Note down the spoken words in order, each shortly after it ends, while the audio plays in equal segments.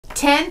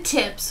10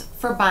 tips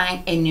for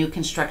buying a new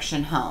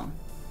construction home.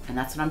 And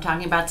that's what I'm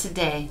talking about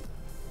today.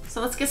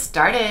 So let's get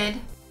started.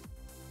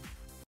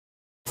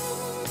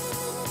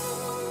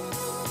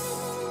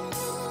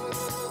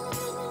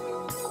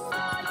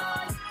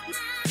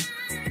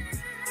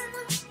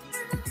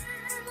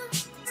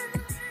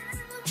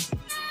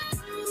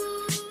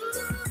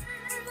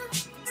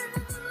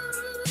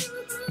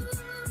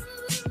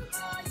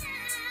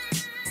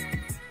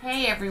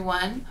 Hey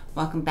everyone,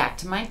 welcome back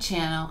to my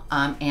channel.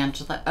 I'm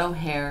Angela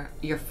O'Hare,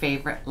 your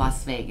favorite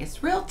Las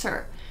Vegas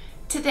realtor.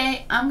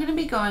 Today I'm going to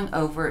be going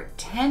over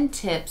 10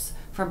 tips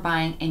for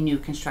buying a new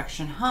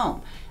construction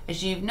home.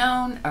 As you've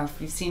known, or if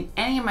you've seen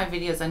any of my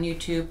videos on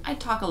YouTube, I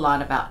talk a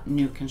lot about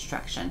new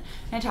construction.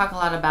 I talk a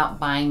lot about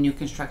buying new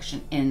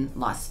construction in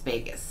Las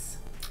Vegas.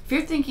 If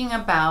you're thinking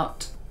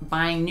about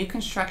buying new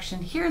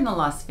construction here in the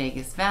Las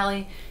Vegas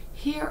Valley,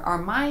 here are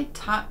my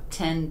top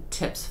 10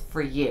 tips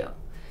for you.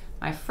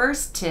 My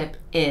first tip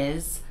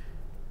is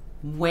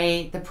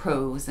weigh the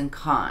pros and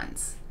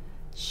cons.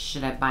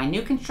 Should I buy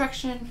new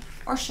construction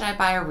or should I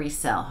buy a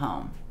resale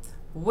home?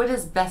 What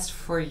is best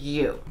for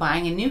you?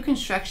 Buying a new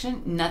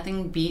construction,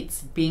 nothing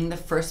beats being the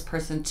first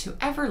person to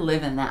ever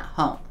live in that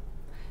home,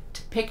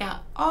 to pick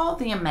out all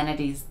the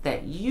amenities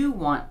that you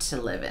want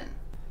to live in.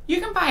 You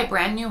can buy a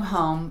brand new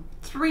home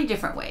 3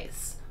 different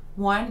ways.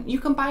 One, you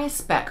can buy a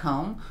spec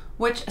home,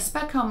 which a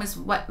spec home is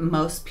what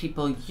most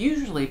people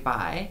usually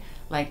buy,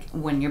 like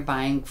when you're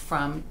buying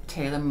from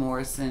Taylor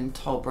Morrison,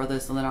 Toll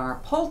Brothers,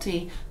 Lennar,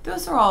 Pulte.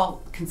 Those are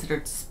all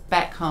considered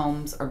spec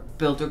homes or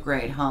builder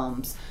grade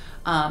homes.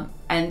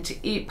 And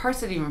to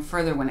parse it even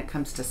further when it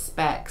comes to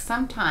spec,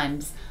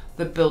 sometimes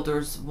the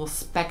builders will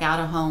spec out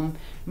a home,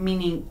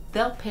 meaning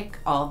they'll pick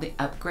all the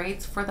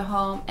upgrades for the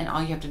home and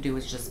all you have to do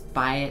is just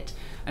buy it.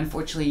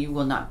 Unfortunately, you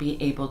will not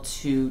be able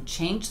to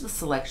change the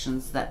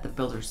selections that the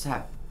builder's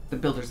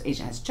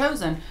agent has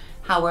chosen.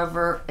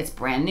 However, it's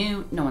brand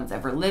new, no one's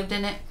ever lived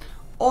in it.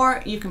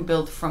 Or you can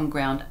build from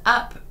ground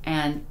up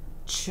and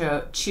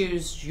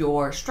choose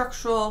your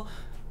structural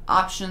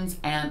options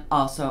and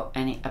also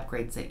any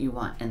upgrades that you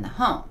want in the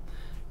home.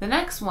 The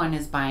next one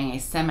is buying a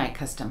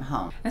semi-custom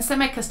home. A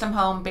semi-custom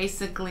home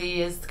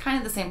basically is kind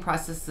of the same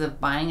process of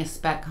buying a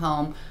spec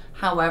home.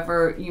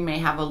 However, you may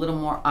have a little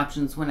more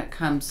options when it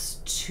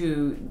comes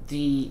to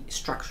the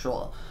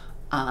structural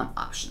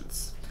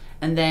options.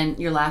 And then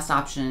your last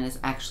option is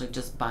actually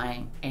just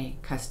buying a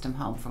custom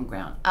home from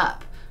ground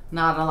up.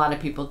 Not a lot of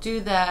people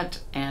do that,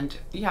 and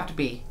you have to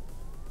be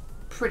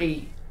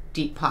pretty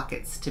deep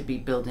pockets to be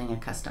building a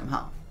custom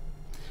home.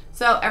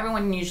 So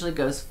everyone usually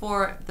goes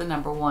for the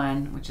number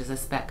one, which is a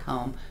spec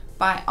home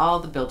by all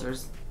the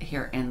builders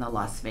here in the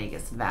Las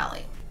Vegas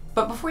Valley.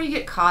 But before you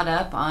get caught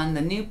up on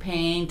the new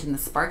paint and the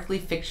sparkly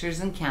fixtures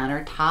and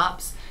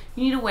countertops,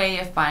 you need a way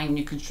if buying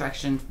new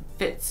construction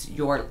fits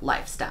your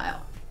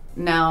lifestyle.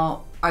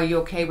 Now, are you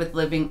okay with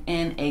living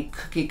in a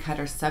cookie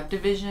cutter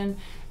subdivision?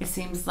 It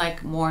seems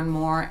like more and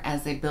more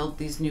as they build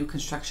these new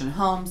construction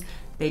homes,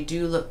 they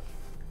do look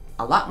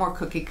a lot more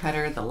cookie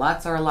cutter. The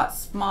lots are a lot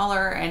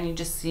smaller and you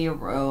just see a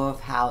row of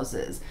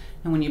houses.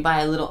 And when you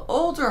buy a little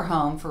older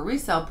home for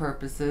resale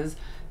purposes,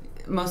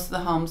 most of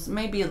the homes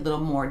may be a little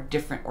more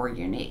different or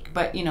unique.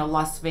 But you know,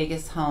 Las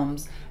Vegas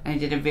homes, and I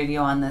did a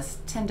video on this,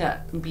 tend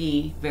to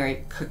be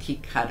very cookie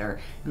cutter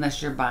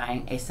unless you're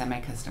buying a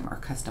semi-custom or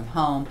custom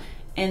home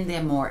in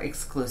the more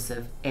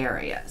exclusive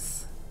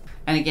areas.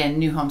 And again,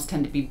 new homes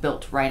tend to be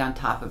built right on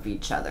top of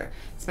each other,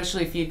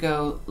 especially if you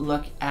go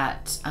look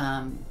at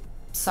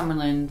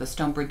Summerlin, the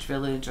Stonebridge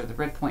Village, or the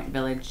Red Point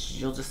Village.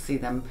 You'll just see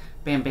them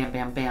bam, bam,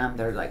 bam, bam.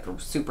 They're like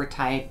super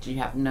tight. You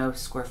have no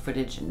square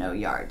footage and no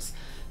yards.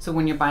 So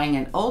when you're buying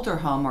an older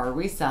home or a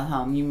resale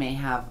home, you may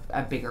have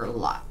a bigger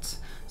lot.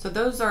 So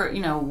those are,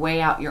 you know, weigh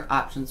out your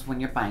options when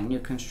you're buying new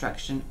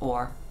construction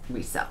or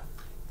resale.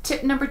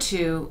 Tip number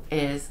 2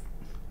 is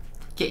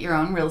get your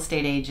own real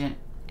estate agent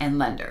and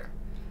lender.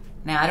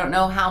 Now, I don't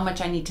know how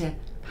much I need to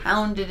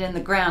pound it in the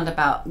ground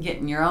about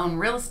getting your own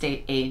real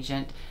estate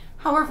agent.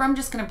 However, I'm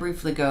just going to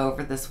briefly go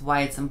over this,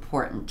 why it's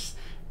important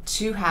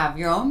to have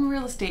your own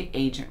real estate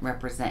agent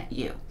represent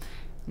you.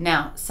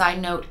 Now, side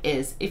note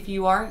is if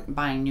you are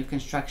buying new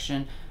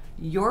construction,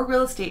 your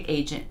real estate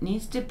agent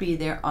needs to be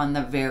there on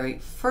the very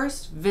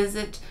first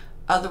visit.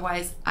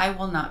 Otherwise, I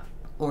will not,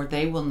 or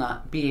they will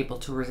not be able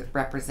to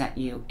represent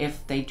you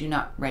if they do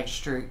not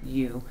register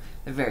you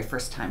the very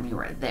first time you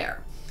are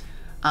there.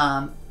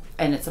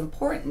 And it's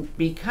important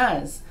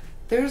because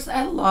there's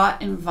a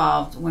lot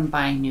involved when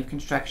buying new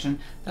construction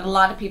that a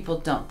lot of people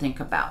don't think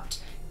about.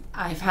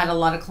 I've had a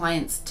lot of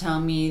clients tell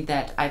me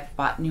that I've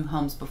bought new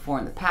homes before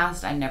in the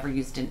past. I never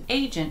used an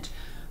agent,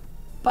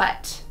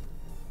 but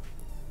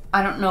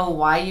I don't know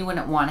why you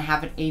wouldn't want to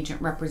have an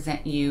agent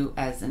represent you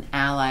as an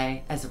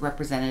ally, as a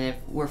representative.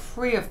 We're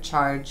free of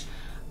charge.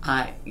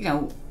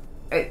 To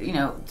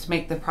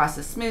make the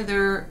process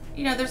smoother,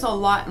 there's a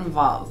lot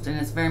involved, and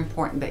it's very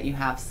important that you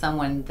have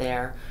someone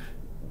there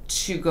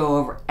to go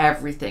over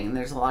everything. And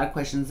there's a lot of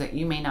questions that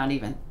you may not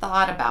even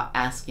thought about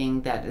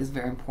asking that is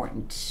very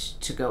important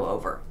to go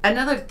over.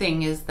 Another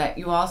thing is that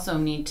you also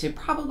need to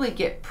probably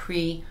get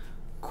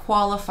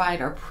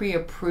qualified or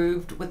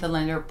pre-approved with the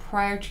lender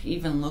prior to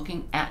even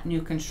looking at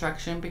new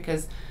construction,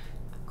 because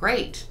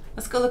great,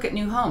 let's go look at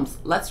new homes.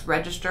 Let's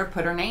register,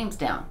 put our names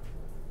down.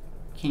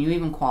 Can you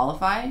even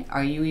qualify?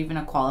 Are you even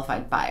a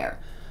qualified buyer?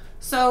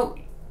 So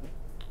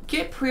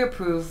get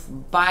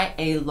pre-approved by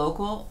a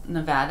local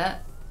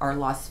Nevada or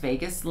Las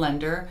Vegas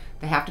lender.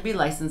 They have to be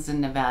licensed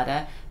in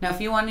Nevada. Now, if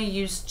you want to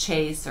use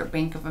Chase or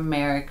Bank of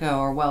America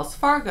or Wells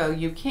Fargo,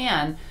 you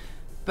can.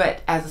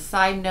 But as a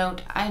side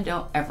note, I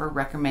don't ever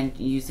recommend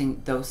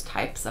using those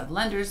types of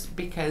lenders,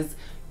 because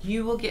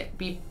you will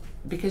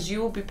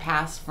be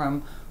passed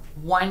from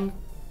one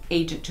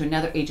agent to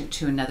another agent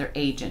to another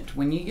agent.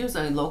 When you use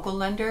a local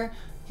lender,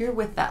 you're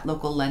with that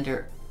local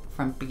lender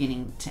from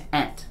beginning to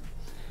end.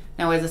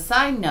 Now, as a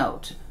side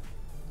note,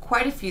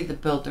 quite a few of the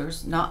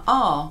builders, not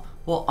all,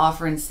 will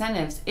offer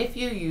incentives if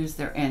you use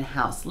their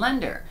in-house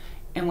lender.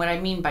 And what I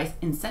mean by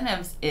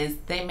incentives is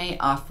they may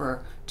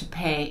offer to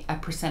pay a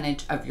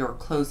percentage of your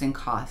closing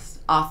costs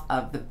off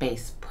of the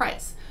base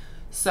price.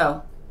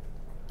 So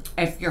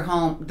if your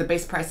home, the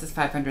base price is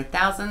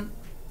 $500,000,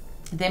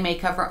 they may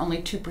cover only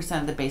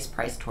 2% of the base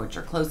price towards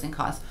your closing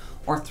costs,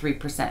 or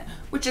 3%,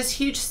 which is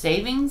huge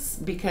savings,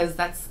 because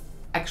that's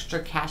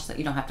extra cash that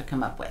you don't have to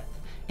come up with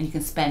and you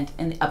can spend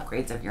in the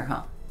upgrades of your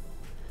home.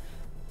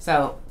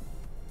 So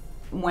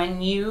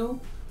when you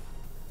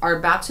are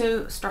about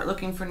to start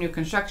looking for new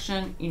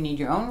construction, you need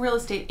your own real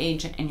estate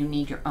agent and you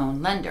need your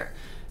own lender.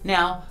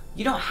 Now,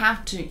 you don't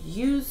have to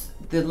use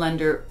the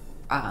lender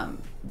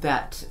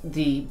that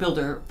the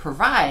builder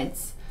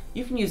provides.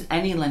 You can use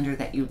any lender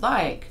that you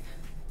like,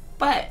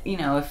 but you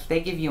know, if they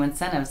give you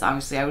incentives,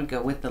 obviously I would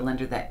go with the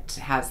lender that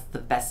has the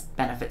best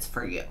benefits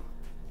for you.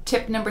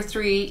 Tip number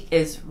 3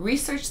 is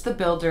research the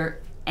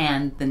builder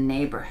and the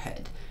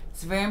neighborhood.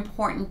 It's very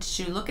important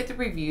to look at the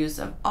reviews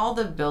of all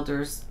the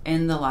builders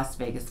in the Las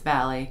Vegas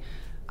Valley.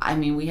 I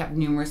mean, we have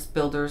numerous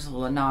builders: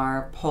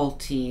 Lennar,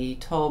 Pulte,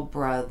 Toll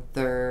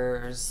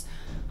Brothers,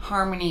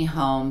 Harmony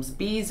Homes,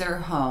 Beezer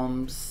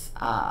Homes,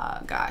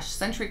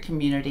 Century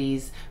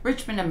Communities,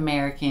 Richmond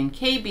American,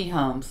 KB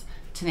Homes,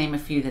 to name a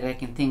few that I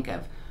can think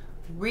of.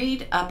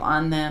 Read up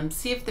on them,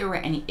 see if there were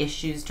any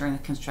issues during the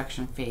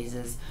construction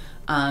phases,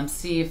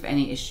 see if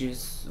any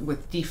issues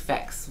with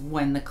defects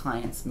when the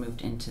clients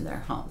moved into their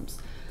homes.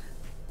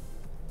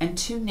 And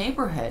to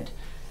neighborhood,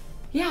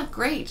 yeah,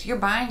 great, you're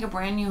buying a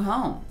brand new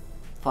home.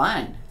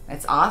 Fun,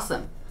 that's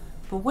awesome.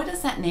 But what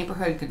is that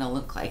neighborhood gonna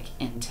look like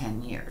in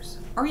 10 years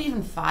or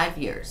even 5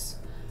 years?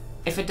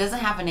 If it doesn't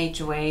have an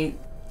HOA,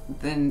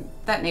 then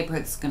that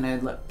neighborhood's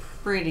gonna look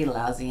pretty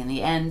lousy in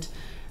the end.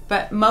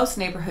 But most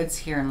neighborhoods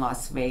here in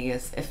Las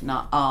Vegas, if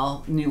not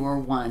all newer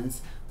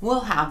ones,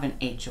 will have an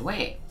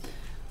HOA.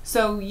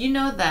 So you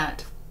know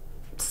that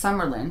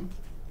Summerlin,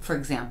 for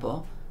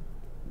example,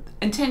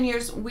 in 10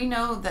 years, we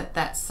know that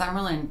that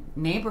Summerlin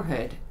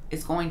neighborhood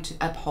is going to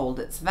uphold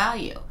its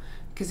value.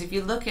 Because if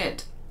you look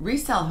at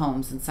resale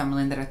homes in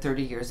Summerlin that are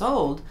 30 years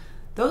old,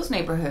 those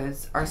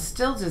neighborhoods are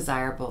still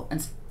desirable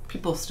and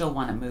people still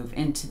want to move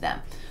into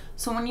them.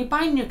 So when you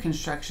buy new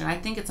construction, I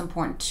think it's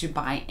important to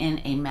buy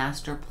in a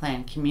master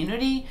plan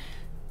community,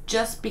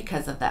 just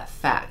because of that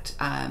fact.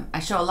 I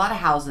show a lot of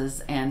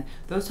houses and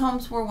those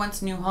homes were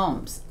once new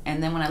homes.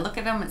 And then when I look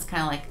at them, it's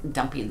kind of like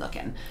dumpy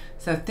looking.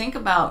 So think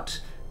about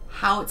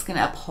how it's going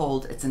to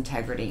uphold its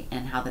integrity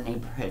and how the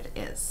neighborhood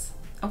is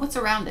and what's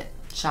around it: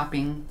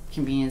 shopping,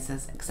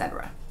 conveniences,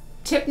 etc.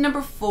 Tip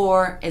number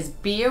 4 is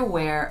be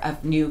aware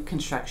of new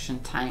construction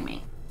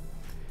timing.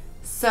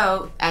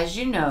 So as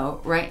you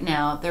know, right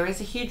now there is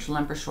a huge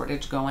lumber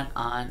shortage going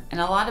on, and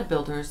a lot of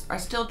builders are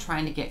still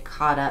trying to get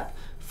caught up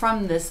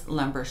from this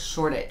lumber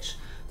shortage.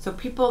 So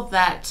people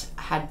that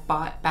had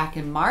bought back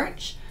in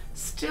March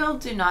still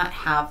do not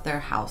have their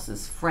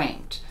houses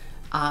framed.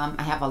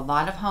 I have a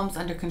lot of homes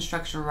under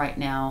construction right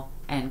now,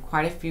 and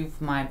quite a few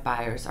of my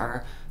buyers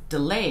are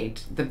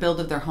delayed. The build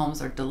of their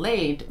homes are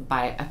delayed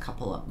by a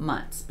couple of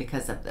months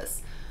because of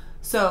this.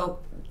 So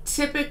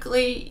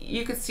typically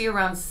you could see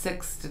around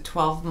 6 to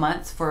 12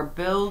 months for a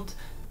build.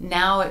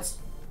 Now it's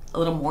a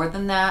little more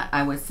than that.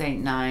 I would say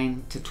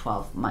 9 to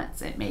 12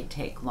 months. It may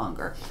take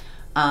longer.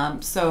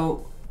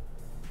 So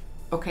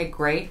okay,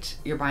 great,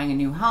 you're buying a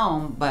new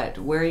home, but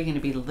where are you going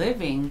to be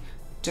living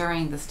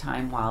during this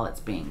time while it's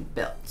being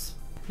built?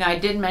 Now, I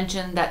did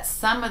mention that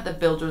some of the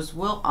builders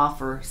will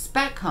offer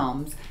spec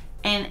homes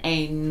in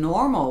a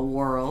normal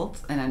world,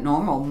 in a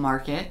normal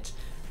market.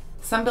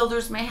 Some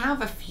builders may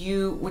have a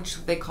few,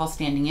 which they call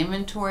standing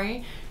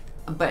inventory,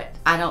 but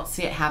I don't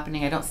see it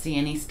happening. I don't see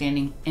any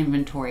standing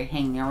inventory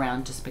hanging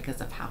around just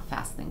because of how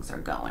fast things are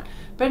going.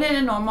 But in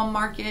a normal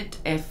market,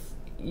 if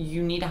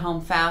you need a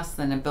home fast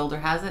and a builder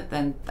has it,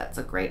 then that's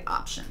a great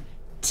option.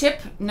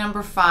 Tip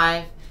number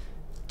 5,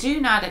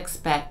 do not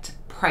expect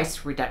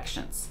price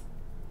reductions.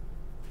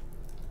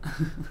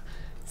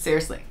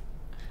 Seriously,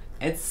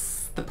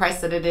 it's the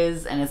price that it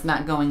is and it's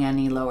not going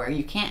any lower.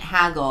 You can't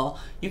haggle,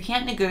 you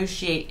can't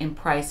negotiate in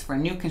price for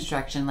new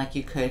construction like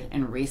you could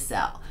in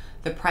resale.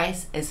 The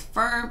price is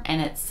firm and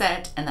it's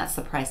set, and that's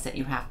the price that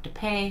you have to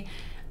pay.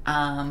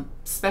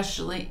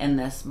 especially in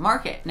this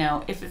market.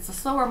 Now, if it's a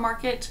slower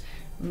market,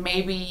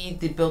 maybe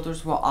the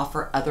builders will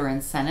offer other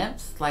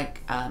incentives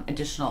like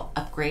additional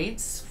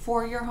upgrades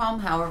for your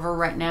home. However,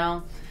 right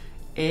now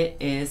it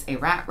is a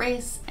rat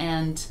race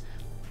and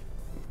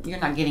you're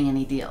not getting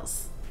any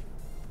deals.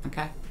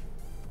 Okay,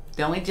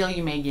 the only deal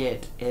you may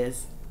get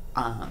is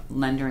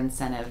lender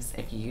incentives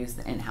if you use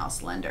the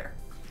in-house lender.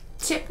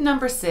 Tip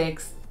number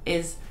 6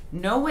 is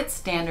know what's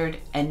standard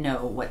and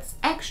know what's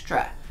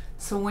extra.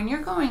 So when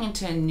you're going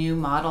into a new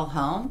model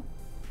home,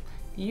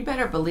 you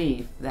better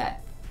believe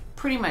that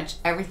pretty much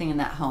everything in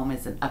that home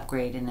is an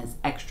upgrade and is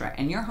extra,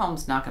 and your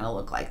home's not going to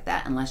look like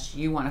that unless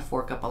you want to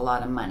fork up a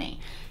lot of money.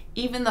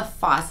 Even the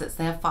faucets,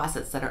 they have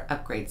faucets that are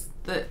upgrades.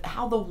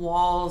 How the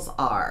walls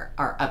are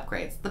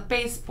upgrades. The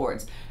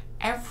baseboards,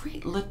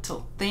 every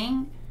little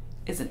thing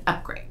is an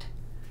upgrade.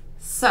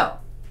 So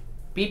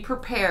be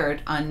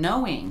prepared on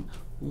knowing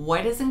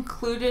what is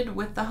included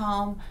with the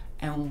home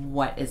and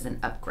what is an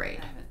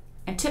upgrade.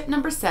 And tip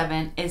number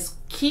 7 is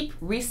keep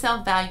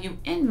resale value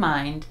in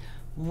mind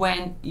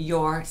when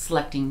you're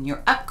selecting your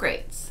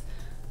upgrades.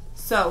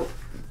 So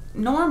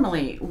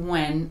normally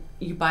when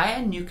you buy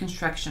a new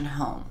construction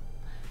home,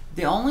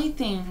 the only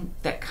thing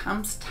that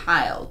comes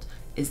tiled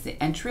is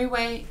the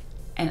entryway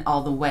and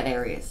all the wet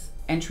areas.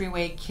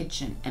 Entryway,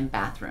 kitchen, and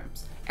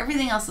bathrooms.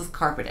 Everything else is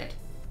carpeted.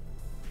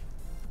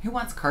 Who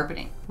wants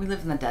carpeting? We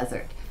live in the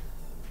desert.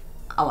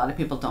 A lot of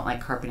people don't like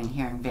carpeting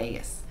here in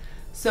Vegas.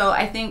 So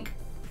I think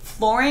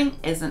flooring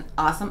is an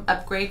awesome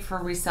upgrade for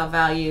resale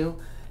value.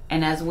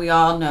 And as we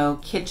all know,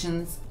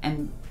 kitchens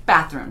and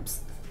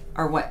bathrooms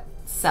are what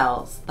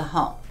sells the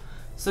home.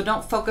 So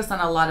don't focus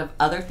on a lot of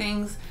other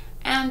things.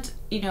 And,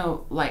 you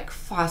know, like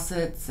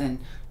faucets and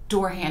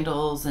door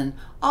handles and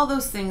all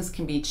those things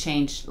can be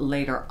changed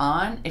later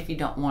on if you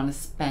don't want to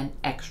spend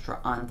extra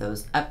on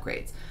those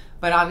upgrades.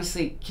 But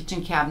obviously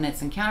kitchen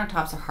cabinets and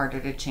countertops are harder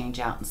to change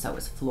out, and so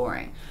is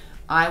flooring.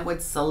 I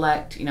would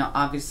select, you know,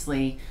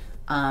 obviously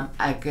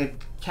a good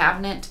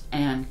cabinet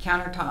and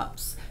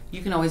countertops.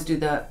 You can always do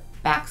the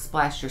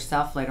backsplash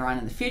yourself later on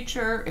in the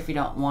future if you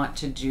don't want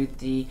to do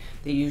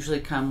they usually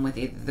come with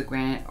either the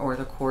granite or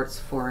the quartz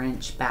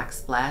 4-inch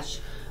backsplash.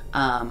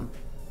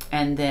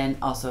 And then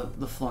also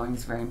the flooring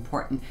is very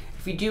important.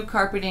 If you do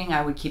carpeting,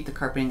 I would keep the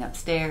carpeting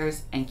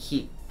upstairs and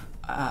keep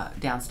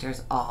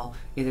downstairs all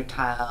either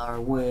tile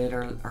or wood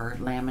or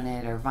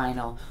laminate or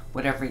vinyl,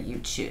 whatever you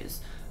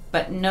choose.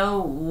 But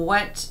know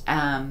what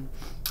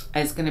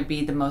is going to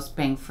be the most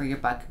bang for your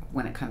buck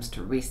when it comes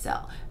to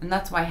resale. And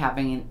that's why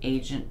having an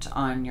agent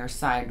on your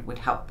side would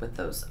help with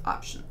those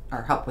options,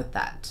 or help with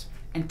that.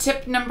 And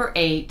tip number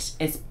 8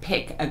 is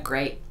pick a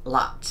great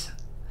lot.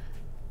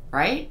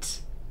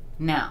 Right?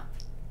 Now,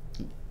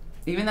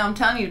 even though I'm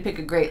telling you to pick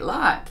a great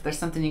lot, there's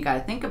something you got to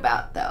think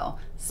about though,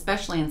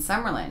 especially in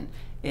Summerlin,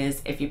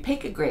 is if you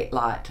pick a great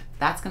lot,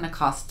 that's going to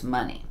cost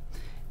money.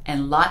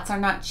 And lots are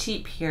not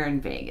cheap here in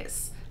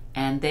Vegas.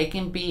 And they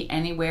can be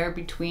anywhere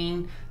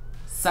between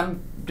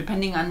some,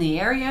 depending on the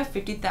area,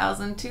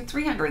 $50,000 to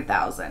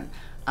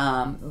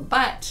 $300,000.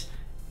 But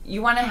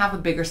you want to have a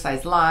bigger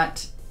size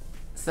lot.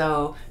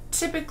 So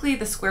typically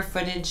the square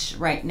footage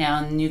right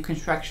now in new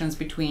construction is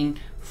between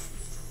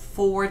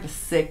 4,000 to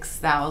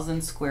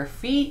 6,000 square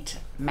feet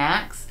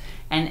max,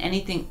 and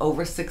anything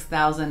over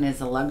 6,000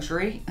 is a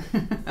luxury.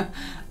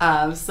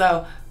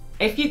 So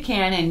if you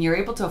can and you're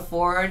able to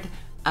afford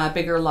a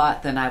bigger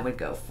lot, then I would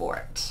go for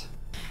it.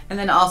 And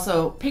then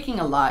also picking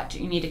a lot,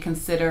 you need to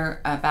consider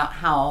about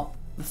how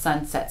the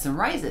sun sets and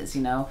rises.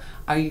 You know,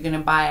 are you going to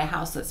buy a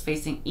house that's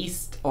facing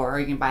east, or are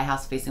you going to buy a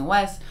house facing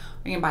west, or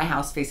are you going to buy a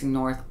house facing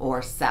north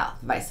or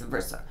south, vice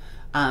versa?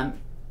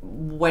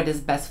 What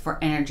is best for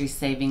energy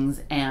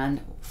savings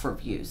and for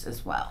views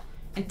as well.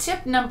 And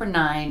tip number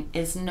 9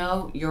 is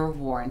know your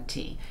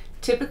warranty.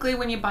 Typically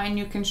when you buy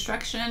new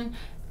construction,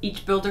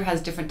 each builder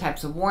has different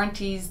types of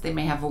warranties. They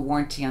may have a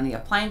warranty on the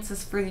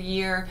appliances for the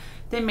year.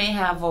 They may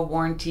have a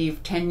warranty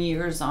of 10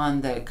 years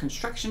on the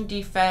construction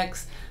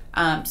defects.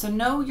 So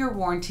know your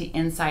warranty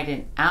inside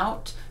and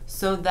out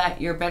so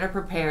that you're better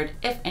prepared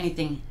if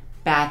anything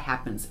bad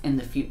happens in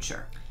the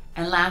future.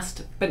 And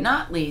last but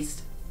not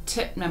least,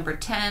 tip number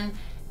 10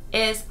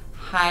 is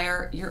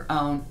hire your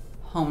own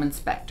home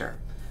inspector.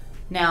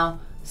 Now,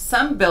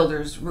 some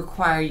builders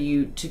require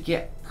you to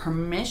get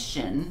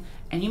permission,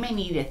 and you may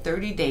need a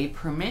 30-day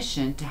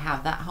permission to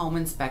have that home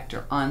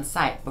inspector on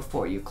site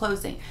before you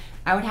closing.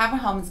 I would have a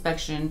home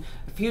inspection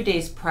a few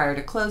days prior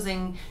to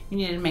closing. You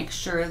need to make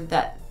sure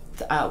that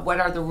what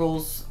are the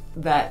rules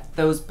that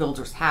those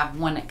builders have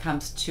when it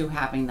comes to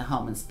having the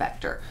home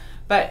inspector.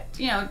 But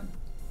you know,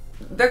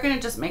 they're going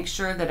to just make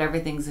sure that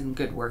everything's in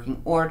good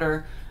working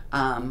order,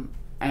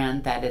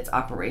 and that it's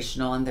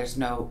operational and there's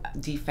no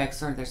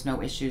defects or there's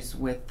no issues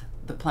with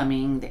the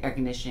plumbing, the air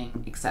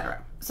conditioning,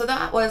 etc. So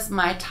that was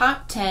my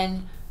top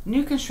 10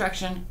 new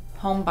construction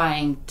home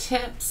buying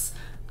tips.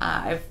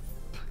 I've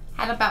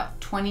had about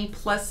 20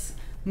 plus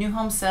new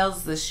home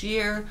sales this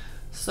year,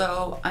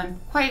 so I'm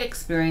quite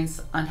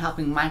experienced on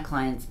helping my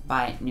clients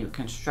buy new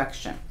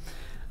construction.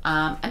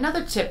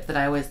 Another tip that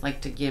I always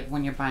like to give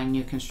when you're buying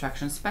new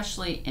construction,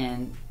 especially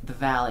in the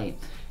Valley,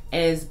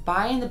 is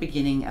buy in the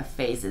beginning of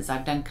phases.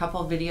 I've done a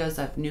couple of videos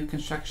of new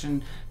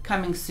construction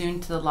coming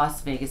soon to the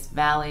Las Vegas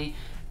Valley.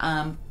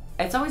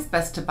 It's always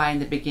best to buy in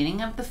the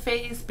beginning of the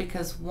phase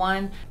because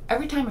one,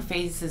 every time a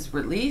phase is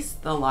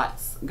released, the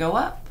lots go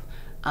up.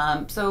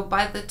 So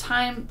by the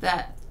time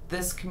that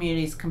this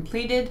community is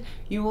completed,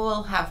 you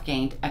will have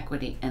gained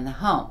equity in the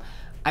home.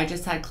 I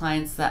just had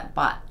clients that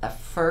bought the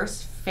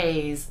first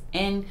phase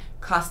in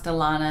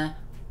Castellana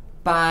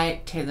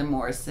by Taylor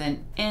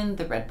Morrison in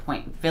the Red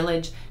Point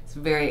Village. It's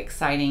very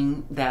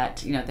exciting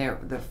that, you know, they're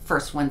the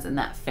first ones in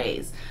that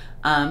phase.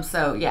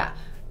 So yeah.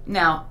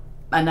 Now,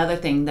 another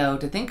thing though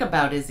to think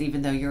about is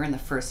even though you're in the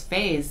first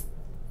phase,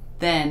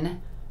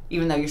 then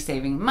even though you're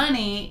saving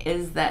money,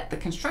 is that the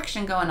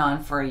construction going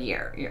on for a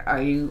year.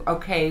 Are you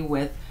okay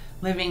with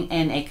living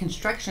in a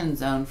construction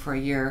zone for a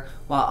year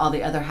while all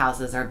the other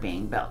houses are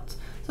being built?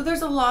 So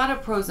there's a lot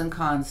of pros and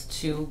cons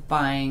to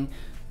buying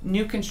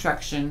new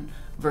construction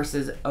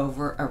versus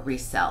over a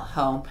resale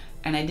home.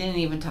 And I didn't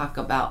even talk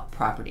about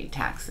property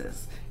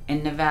taxes.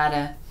 In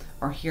Nevada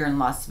or here in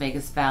Las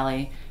Vegas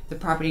Valley, the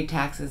property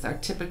taxes are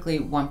typically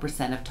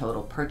 1% of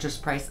total purchase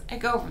price. I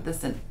go over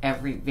this in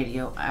every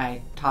video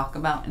I talk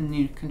about in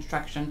new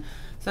construction.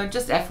 So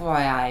just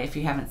FYI, if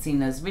you haven't seen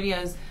those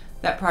videos,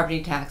 that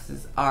property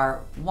taxes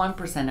are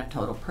 1% of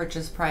total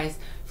purchase price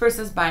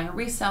versus buying a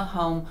resale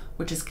home,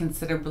 which is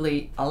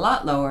considerably a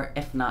lot lower,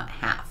 if not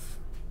half.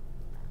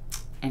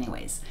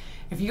 Anyways,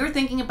 if you're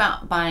thinking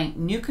about buying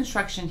new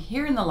construction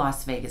here in the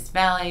Las Vegas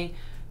Valley,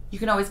 you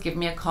can always give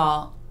me a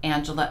call,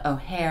 Angela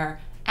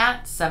O'Hare,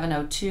 at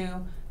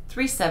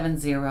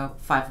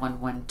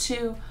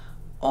 702-370-5112,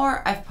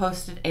 or I've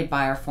posted a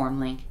buyer form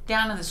link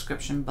down in the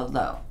description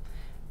below.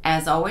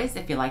 As always,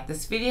 if you like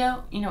this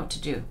video, you know what to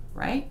do,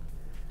 right?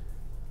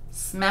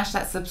 Smash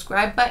that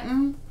subscribe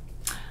button,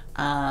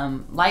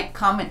 like,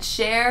 comment,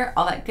 share,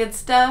 all that good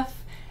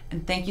stuff.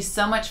 And thank you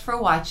so much for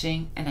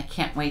watching, and I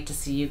can't wait to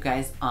see you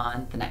guys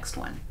on the next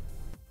one.